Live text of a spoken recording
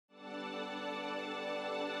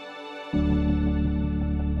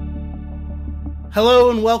Hello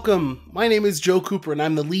and welcome. My name is Joe Cooper and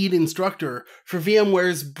I'm the lead instructor for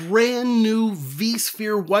VMware's brand new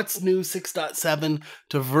vSphere What's New 6.7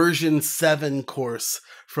 to version 7 course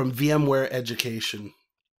from VMware Education.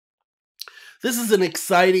 This is an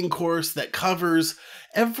exciting course that covers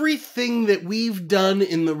everything that we've done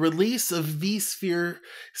in the release of vSphere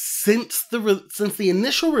since the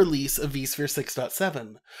initial release of vSphere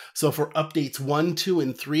 6.7. So for updates 1, 2,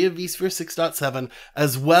 and 3 of vSphere 6.7,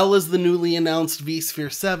 as well as the newly announced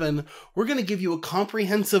vSphere 7, we're going to give you a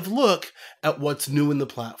comprehensive look at what's new in the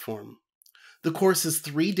platform. The course is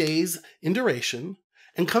 3 days in duration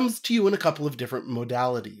and comes to you in a couple of different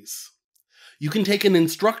modalities. You can take an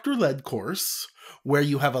instructor-led course where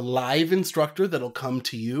you have a live instructor that'll come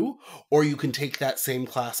to you, or you can take that same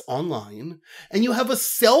class online, and you have a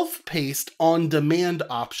self-paced on-demand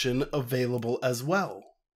option available as well.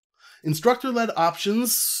 Instructor-led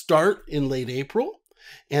options start in late April,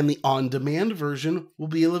 and the on-demand version will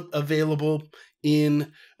be available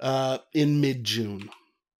in mid-June.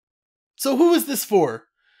 So who is this for?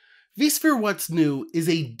 vSphere What's New is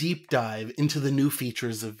a deep dive into the new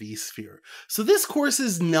features of vSphere. So this course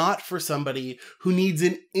is not for somebody who needs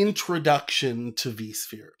an introduction to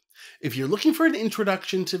vSphere. If you're looking for an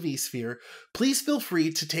introduction to vSphere, please feel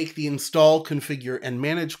free to take the Install, Configure, and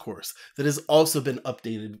Manage course that has also been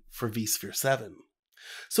updated for vSphere 7.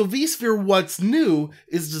 So vSphere What's New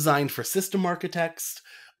is designed for system architects,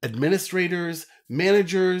 administrators,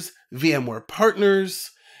 managers, VMware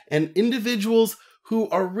partners, and individuals who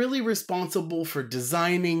are really responsible for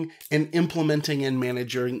designing and implementing and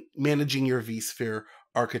managing your vSphere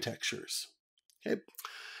architectures. Okay?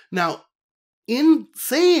 Now, in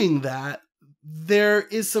saying that, there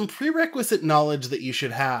is some prerequisite knowledge that you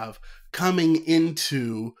should have coming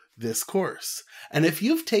into this course. And if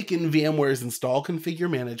you've taken VMware's Install, Configure,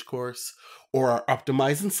 Manage course, or our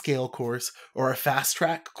Optimize and Scale course, or our Fast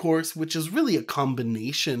Track course, which is really a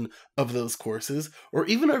combination of those courses, or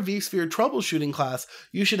even our vSphere troubleshooting class,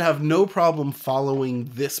 you should have no problem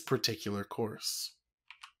following this particular course.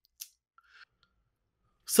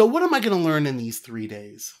 So what am I going to learn in these 3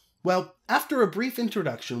 days? Well, after a brief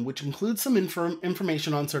introduction, which includes some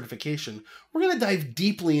information on certification, we're going to dive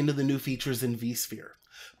deeply into the new features in vSphere.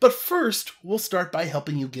 But first, we'll start by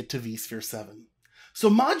helping you get to vSphere 7. So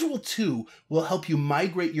Module 2 will help you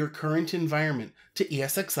migrate your current environment to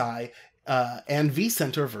ESXi and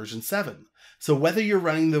vCenter version 7. So whether you're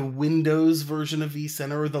running the Windows version of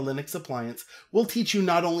vCenter or the Linux appliance, we'll teach you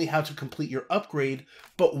not only how to complete your upgrade,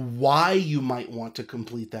 but why you might want to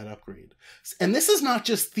complete that upgrade. And this is not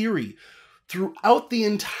just theory. Throughout the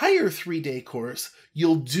entire 3-day course,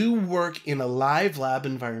 you'll do work in a live lab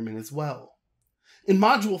environment as well. In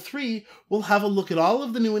Module 3, we'll have a look at all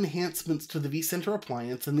of the new enhancements to the vCenter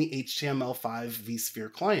appliance and the HTML5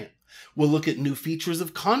 vSphere client. We'll look at new features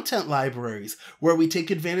of content libraries, where we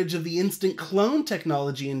take advantage of the instant clone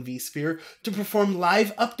technology in vSphere to perform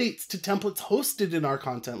live updates to templates hosted in our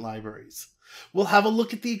content libraries. We'll have a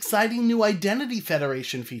look at the exciting new identity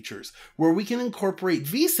federation features, where we can incorporate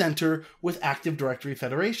vCenter with Active Directory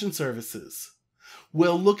federation services.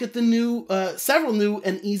 We'll look at the several new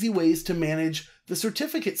and easy ways to manage the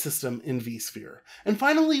certificate system in vSphere. And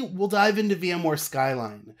finally, we'll dive into VMware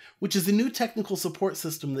Skyline, which is a new technical support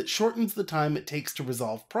system that shortens the time it takes to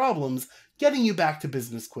resolve problems, getting you back to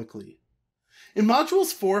business quickly. In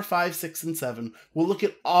Modules 4, 5, 6, and 7, we'll look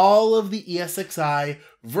at all of the ESXi,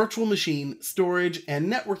 virtual machine, storage,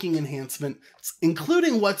 and networking enhancements,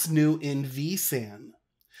 including what's new in vSAN.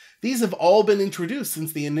 These have all been introduced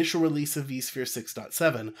since the initial release of vSphere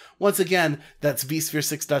 6.7. Once again, that's vSphere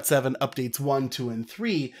 6.7 updates 1, 2, and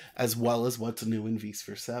 3, as well as what's new in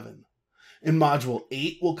vSphere 7. In Module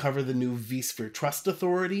 8, we'll cover the new vSphere Trust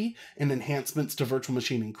Authority and enhancements to virtual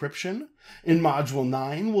machine encryption. In Module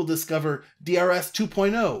 9, we'll discover DRS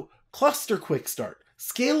 2.0, Cluster Quick Start,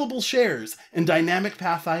 Scalable Shares, and Dynamic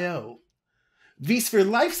Path I/O. vSphere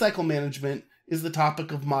Lifecycle Management is the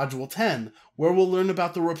topic of Module 10, where we'll learn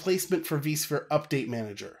about the replacement for vSphere Update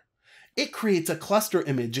Manager. It creates a cluster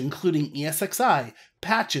image including ESXi,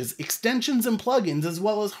 patches, extensions, and plugins, as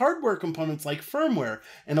well as hardware components like firmware,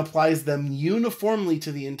 and applies them uniformly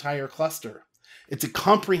to the entire cluster. It's a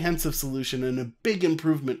comprehensive solution and a big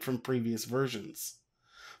improvement from previous versions.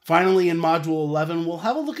 Finally, in Module 11, we'll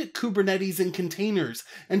have a look at Kubernetes and containers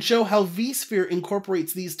and show how vSphere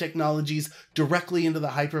incorporates these technologies directly into the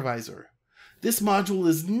hypervisor. This module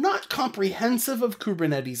is not comprehensive of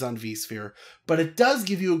Kubernetes on vSphere, but it does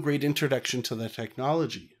give you a great introduction to the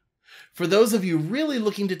technology. For those of you really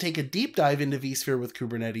looking to take a deep dive into vSphere with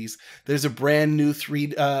Kubernetes, there's a brand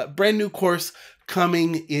new course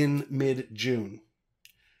coming in mid-June.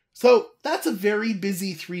 So that's a very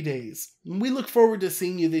busy 3 days. We look forward to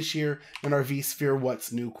seeing you this year in our vSphere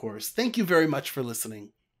What's New course. Thank you very much for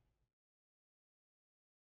listening.